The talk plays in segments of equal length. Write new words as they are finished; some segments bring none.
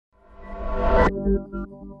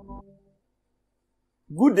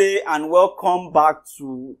Good day and welcome back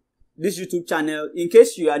to this YouTube channel. In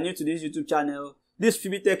case you are new to this YouTube channel, this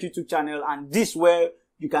PhotoEditor YouTube channel, and this where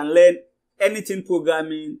you can learn anything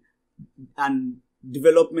programming and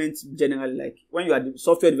development generally, like when you are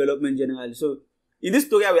software development generally. So in this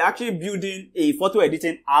tutorial, we're actually building a photo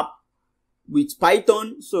editing app with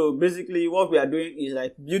Python. So basically what we are doing is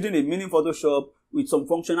like building a mini Photoshop with some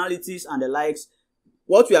functionalities and the likes.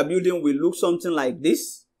 What we are building will look something like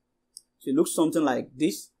this. So it looks something like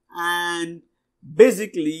this, and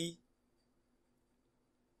basically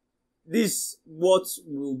this what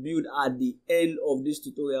we'll build at the end of this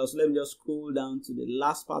tutorial. So let me just scroll down to the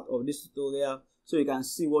last part of this tutorial so you can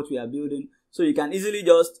see what we are building. So you can easily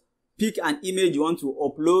just pick an image you want to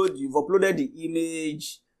upload. You've uploaded the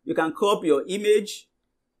image. You can crop your image.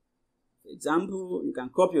 For example, you can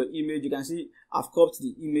crop your image. You can see I've cropped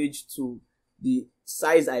the image to the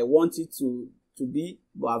size I want it to be,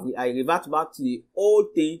 but I revert back to the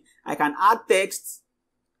old thing. I can add text.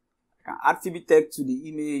 I can add TV text to the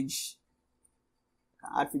image.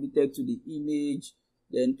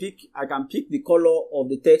 Then I can pick the color of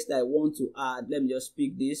the text that I want to add. Let me just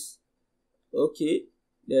pick this. Okay.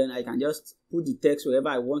 Then I can just put the text wherever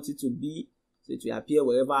I want it to be, so it will appear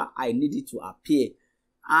wherever I need it to appear.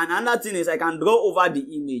 And another thing is I can draw over the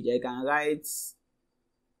image. I can write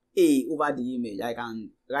A over the image. I can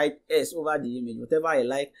write S over the image, whatever I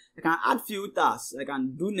like. I can add filters. I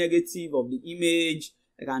can do negative of the image.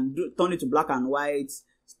 I can turn it to black and white,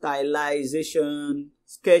 stylization,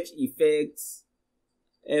 sketch effects,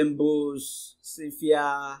 emboss,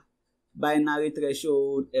 sepia, binary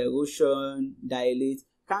threshold, erosion, dilate.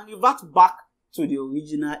 Can revert back to the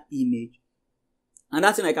original image.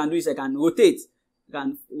 Another thing I can do is I can rotate. I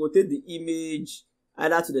can rotate the image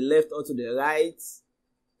either to the left or to the right,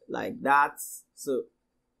 like that. So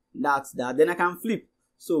that's that. Then I can flip.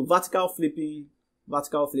 So vertical flipping,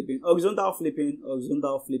 horizontal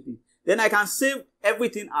flipping. Then I can save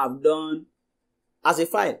everything I've done as a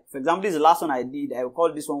file. For example, this is the last one I did. I will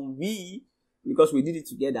call this one V because we did it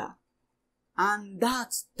together. And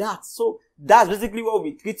that's that. So that's basically what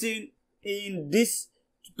we're treating in this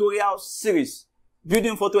tutorial series,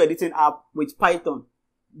 building photo editing app with Python.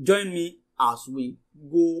 Join me as we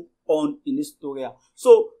go on in this tutorial.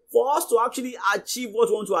 So for us to actually achieve what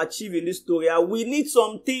we want to achieve in this tutorial, we need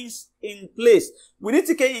some things in place. We need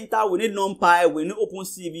tkinter, we need NumPy, we need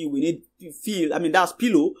OpenCV, we need that's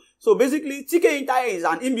Pillow. So basically, tkinter is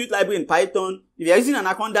an inbuilt library in Python. If you're using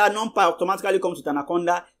Anaconda, NumPy automatically comes with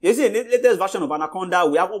Anaconda. If you're using the latest version of Anaconda,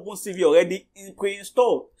 we have OpenCV already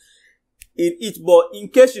pre-installed in it. But in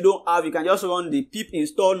case you don't have, you can just run the pip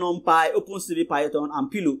install NumPy, OpenCV, Python,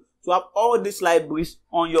 and Pillow to have all these libraries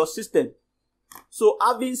on your system. So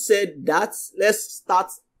having said that, let's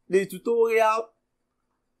start the tutorial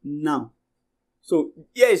now. So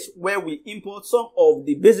here is where we import some of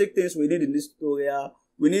the basic things we need in this tutorial.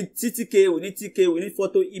 We need TTK, we need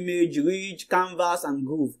photo image, ridge, canvas, and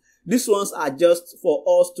groove. These ones are just for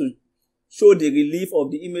us to show the relief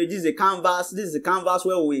of the image. This is a canvas. This is the canvas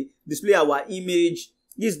where we display our image.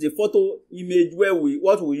 This is the photo image where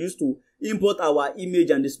what we use to import our image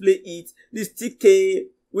and display it. This TK,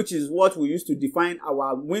 which is what we use to define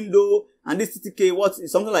our window, and this TTK, what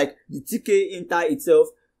is something like the tkinter itself,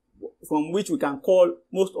 from which we can call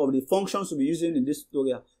most of the functions we'll be using in this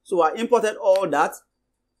tutorial. So I imported all that,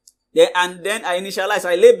 and then I initialized,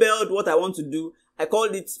 I labeled what I want to do. I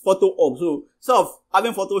called it photo hub. So instead of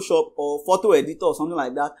having Photoshop or photo editor or something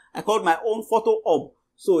like that, I called my own photo hub.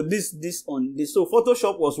 So this on this. So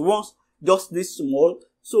Photoshop was once just this small.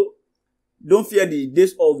 So don't fear the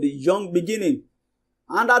days of the young beginning.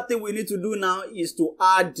 Another thing we need to do now is to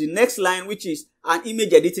add the next line, which is an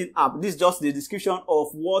image editing app. This is just the description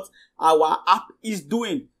of what our app is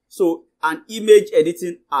doing. So an image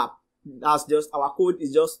editing app. That's just, our code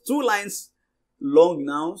is just 2 lines long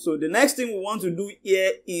now. So the next thing we want to do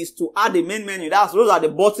here is to add the main menu. Those are the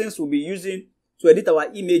buttons we'll be using to edit our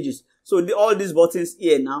images. So all these buttons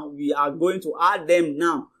here now, we are going to add them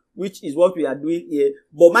now, which is what we are doing here.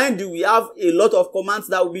 But mind you, we have a lot of commands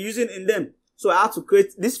that we'll be using in them. So I had to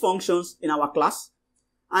create these functions in our class.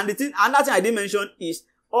 And another thing I didn't mention is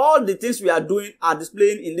all the things we are doing are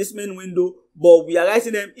displaying in this main window, but we are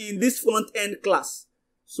writing them in this front end class.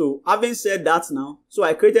 So having said that now, so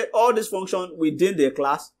I created all these functions within the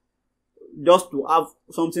class just to have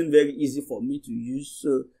something very easy for me to use.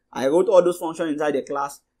 So I wrote all those functions inside the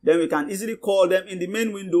class. Then we can easily call them in the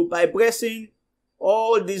main window by pressing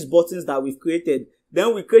all these buttons that we've created.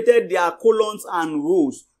 Then we created their columns and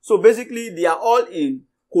rows. So basically they are all in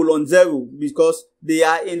colon 0 because they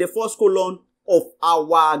are in the first column of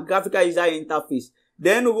our graphical user interface.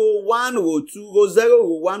 Then row 1, row 2, row 0,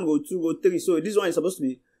 row 1, row 2, row 3. So this one is supposed to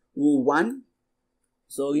be row 1.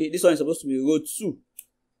 Sorry, this one is supposed to be row 2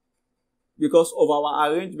 because of our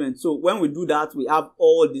arrangement. So when we do that, we have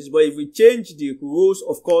all this. But if we change the rows,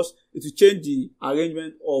 of course, it will change the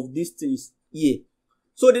arrangement of these things here.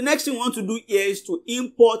 So the next thing we want to do here is to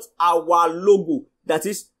import our logo. That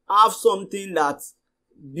is, have something that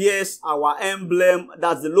bears our emblem.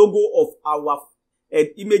 That's the logo of our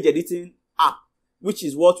image editing app, which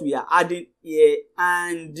is what we are adding here.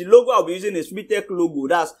 And the logo I'll be using is Phoebitech logo.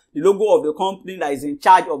 That's the logo of the company that is in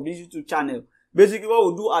charge of this YouTube channel. Basically,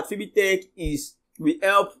 what we do at Phoebitech is we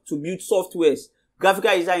help to build softwares,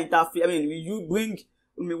 graphical user interface.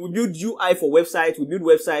 We build UI for websites, we build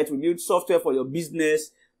websites, we build software for your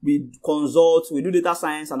business, we consult, we do data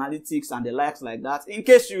science, analytics, and the likes like that. In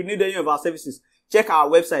case you need any of our services, check our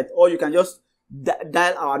website, or you can just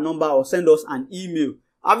dial our number or send us an email.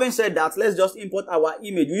 Having said that, let's just import our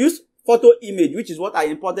image. We use photoEdit, which is what I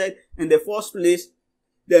imported in the first place,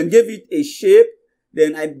 then gave it a shape,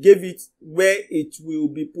 then I gave it where it will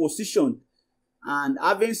be positioned. And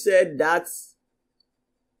having said that,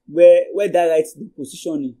 where that writes the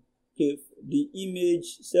positioning, okay, the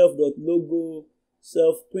image self.logo,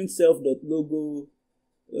 print self.logo,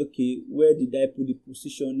 okay, where did I put the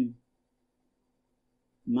positioning?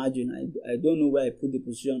 Imagine, I don't know where I put the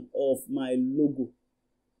position of my logo.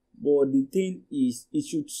 But the thing is, it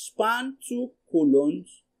should span 2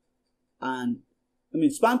 colons and,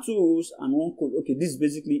 span 2 rows and 1 colon. Okay, this is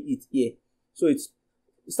basically it here. So it's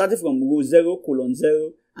starting from row 0, colon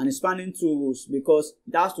 0, and it's spanning 2 rows because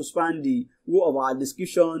it has to span the row of our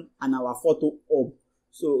description and our photo hub.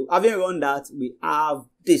 So having run that, we have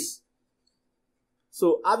this.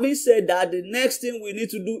 So having said that, the next thing we need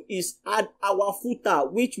to do is add our footer,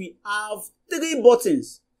 which we have 3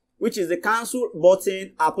 buttons, which is the cancel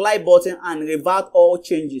button, apply button, and revert all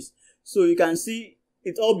changes. So you can see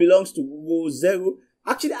it all belongs to row 0.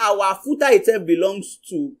 Actually, our footer itself belongs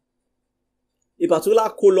to a particular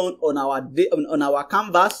column on our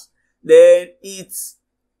canvas. Then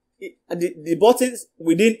the buttons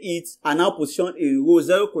within it are now positioned in row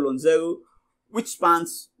 0, colon 0, which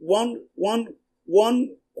spans one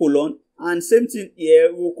colon, and same thing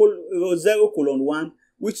here, row 0, colon 1,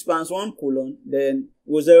 which spans 1 colon, then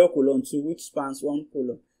row 0, colon 2, which spans 1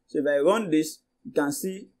 colon. So if I run this, you can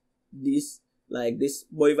see this like this.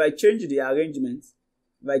 But if I change the arrangement,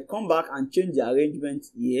 if I come back and change the arrangement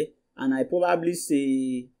here, and I probably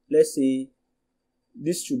say, let's say,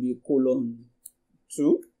 this should be colon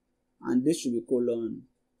 2, and this should be colon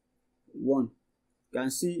 1. You can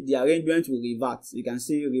see the arrangement will revert. You can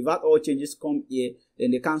see revert all changes come here,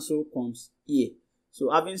 then the cancel comes here. So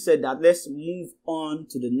having said that, let's move on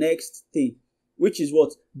to the next thing, which is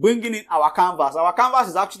what? Bringing in our canvas. Our canvas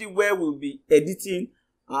is actually where we'll be editing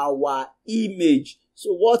our image.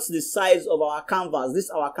 So what's the size of our canvas? This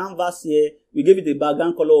our canvas here. We give it a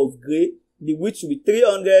background color of gray. The width should be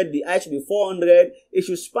 300. The height should be 400. It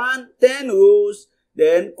should span 10 rows.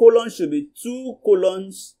 Then colon should be 2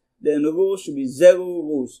 colons. Then row should be 0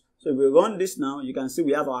 rows. So if we run this now, you can see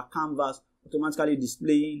we have our canvas automatically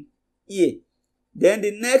displaying here. Then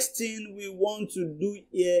the next thing we want to do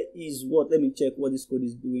here is what? Let me check what this code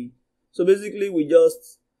is doing. So basically we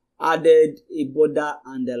just added a border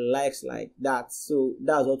and the likes like that. So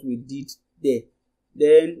that's what we did there.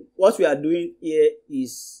 Then what we are doing here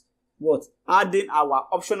is what? Adding our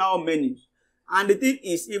optional menus. And the thing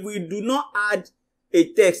is, if we do not add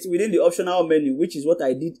a text within the optional menu, which is what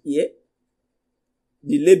I did here,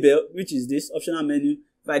 the label, which is this optional menu,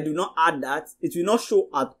 if I do not add that, it will not show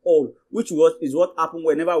at all, which is what happens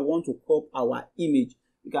whenever we want to crop our image.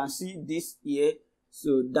 You can see this here.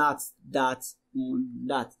 So that's that on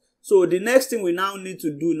that. So the next thing we now need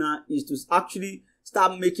to do now is to actually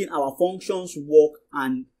start making our functions work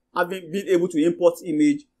and being able to import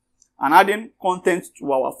image and adding content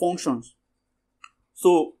to our functions.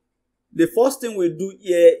 So the first thing we do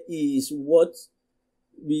here is what?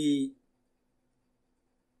 We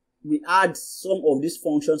add some of these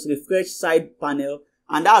functions, refresh side panel,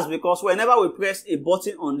 and that's because whenever we press a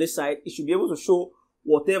button on this side, it should be able to show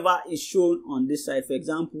whatever is shown on this side. For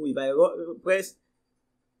example, if I press,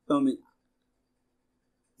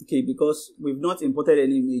 okay, because we've not imported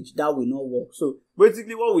any image, that will not work. So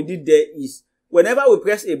basically what we did there is, whenever we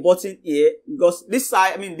press a button here, because this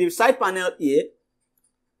side, the side panel here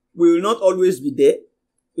will not always be there.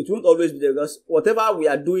 It won't always be there because whatever we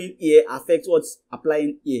are doing here affects what's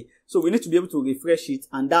applying here. So we need to be able to refresh it,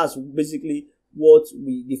 and that's basically what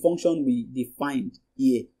the function we defined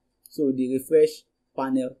here. So the refresh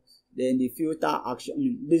panel, then the filter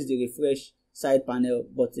action, this is the refresh side panel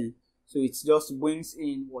button. So it just brings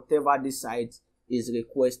in whatever this site is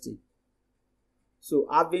requesting. So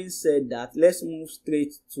having said that, let's move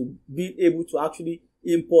straight to being able to actually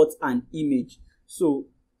import an image. So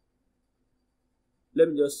let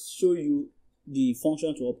me just show you the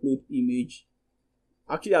function to upload image.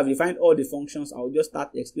 Actually, I've defined all the functions. I'll just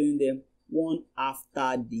start explaining them one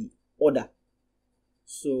after the other.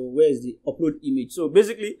 So where is the upload image? So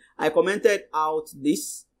basically, I commented out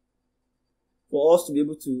this for us to be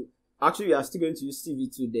able to, actually we are still going to use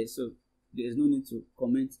CV2 there, so there is no need to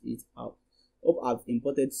comment it out. Hope I've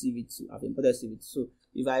imported CV2. I've imported CV2. So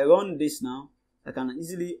if I run this now, I can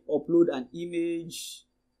easily upload an image.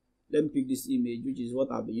 Let me pick this image, which is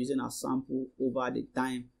what I've been using as sample over the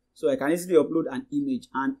time. So I can easily upload an image.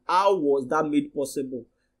 And how was that made possible?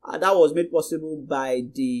 That was made possible by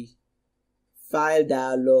the file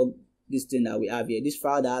dialog, this thing that we have here. This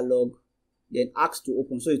file dialog then asks to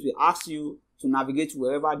open. So it will ask you to navigate to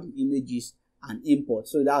wherever the image is and import.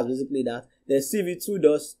 So that's basically that. The CV2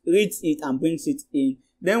 does reads it and brings it in.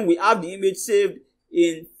 Then we have the image saved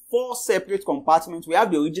in 4 separate compartments. We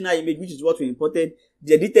have the original image, which is what we imported,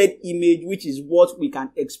 the edited image, which is what we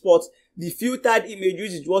can export, the filtered image,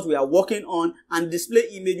 which is what we are working on, and display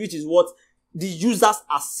image, which is what the users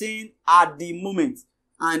are seeing at the moment.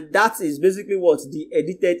 And that is basically what the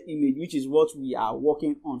edited image, which is what we are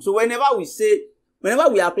working on. So whenever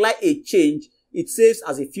we apply a change, it saves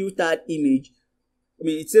as a filtered image.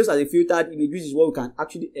 It saves as a filtered image, which is what we can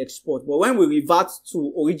actually export. But when we revert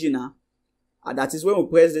to original, that is when we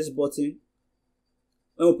press this button.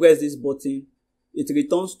 When we press this button, it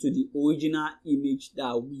returns to the original image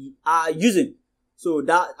that we are using. So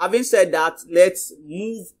that, having said that, let's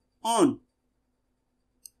move on.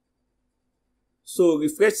 So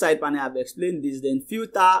refresh side panel, I've explained this. Then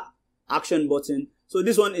filter action button. So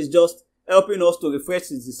this one is just helping us to refresh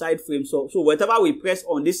the side frame. So whatever we press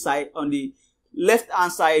on this side, on the left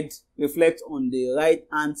hand side, reflect on the right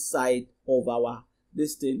hand side of our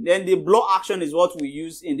this thing. Then the blur action is what we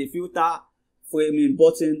use in the filter framing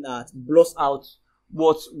button that blurs out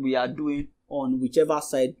what we are doing on whichever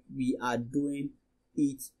side we are doing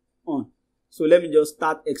it on. So let me just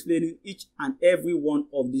start explaining each and every one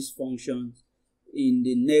of these functions in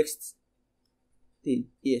the next thing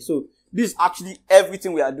here. So this is actually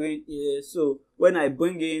everything we are doing here. So when I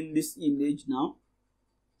bring in this image now,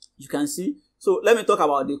 you can see. So let me talk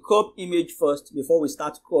about the crop image first before we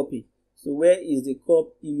start cropping. So where is the crop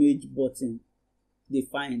image button?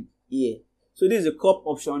 Defined here. So this is the crop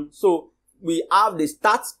option. So we have the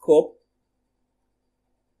start crop.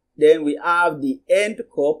 Then we have the end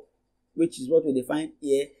crop, which is what we define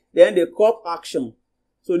here. Then the crop action.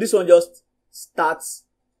 So this one just starts.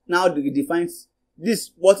 Now it defines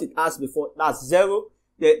this what it has before. That's 0.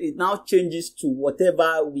 Then it now changes to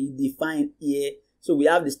whatever we define here. So we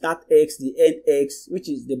have the start X, the end X, which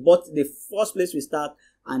is the first place we start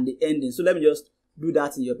and the ending. So let me just do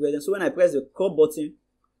that in your presence. So when I press the crop button,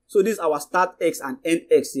 so this is our start X and end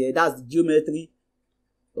X here. That's the geometry.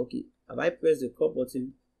 Okay, have I pressed the crop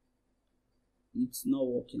button? It's not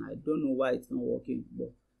working. I don't know why it's not working,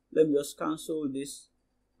 but let me just cancel this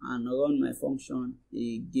and run my function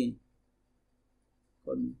again.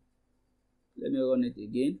 Let me run it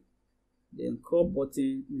again. Then crop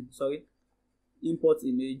button, import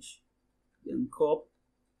image, then crop.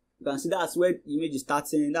 You can see that's where the image is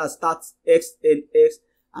starting. That starts X and X,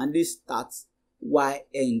 and this starts Y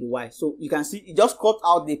and Y. So you can see it just cropped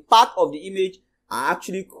out the part of the image I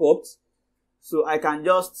actually cropped. So I can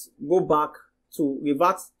just go back to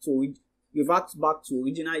revert back to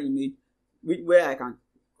original image, where I can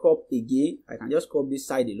crop again. I can just crop this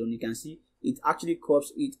side alone. You can see it actually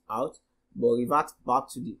crops it out, but revert back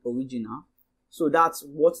to the original. So that's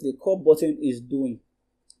what the crop button is doing.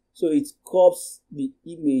 So it crops the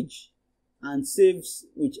image and saves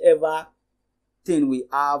whichever thing we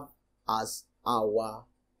have as our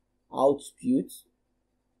output.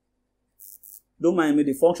 Don't mind me,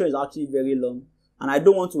 the function is actually very long, and I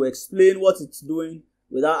don't want to explain what it's doing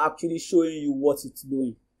without actually showing you what it's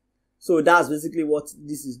doing. So that's basically what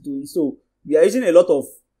this is doing. So we are using a lot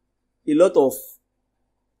of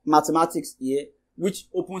mathematics here, which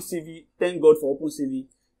OpenCV, thank God for OpenCV,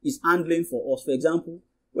 is handling for us. For example,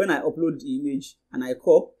 when I upload the image and I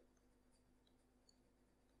crop,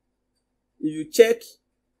 if you check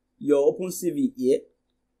your OpenCV here,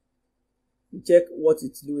 you check what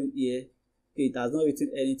it's doing here. Okay, it has not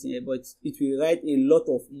written anything here, but it will write a lot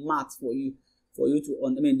of math for you to,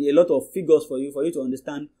 a lot of figures for you to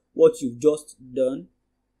understand what you've just done.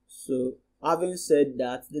 So having said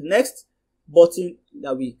that, the next button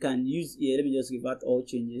that we can use here, let me just revert all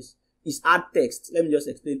changes. is add text. Let me just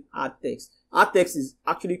explain add text. Add text is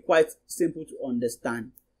actually quite simple to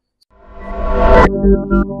understand.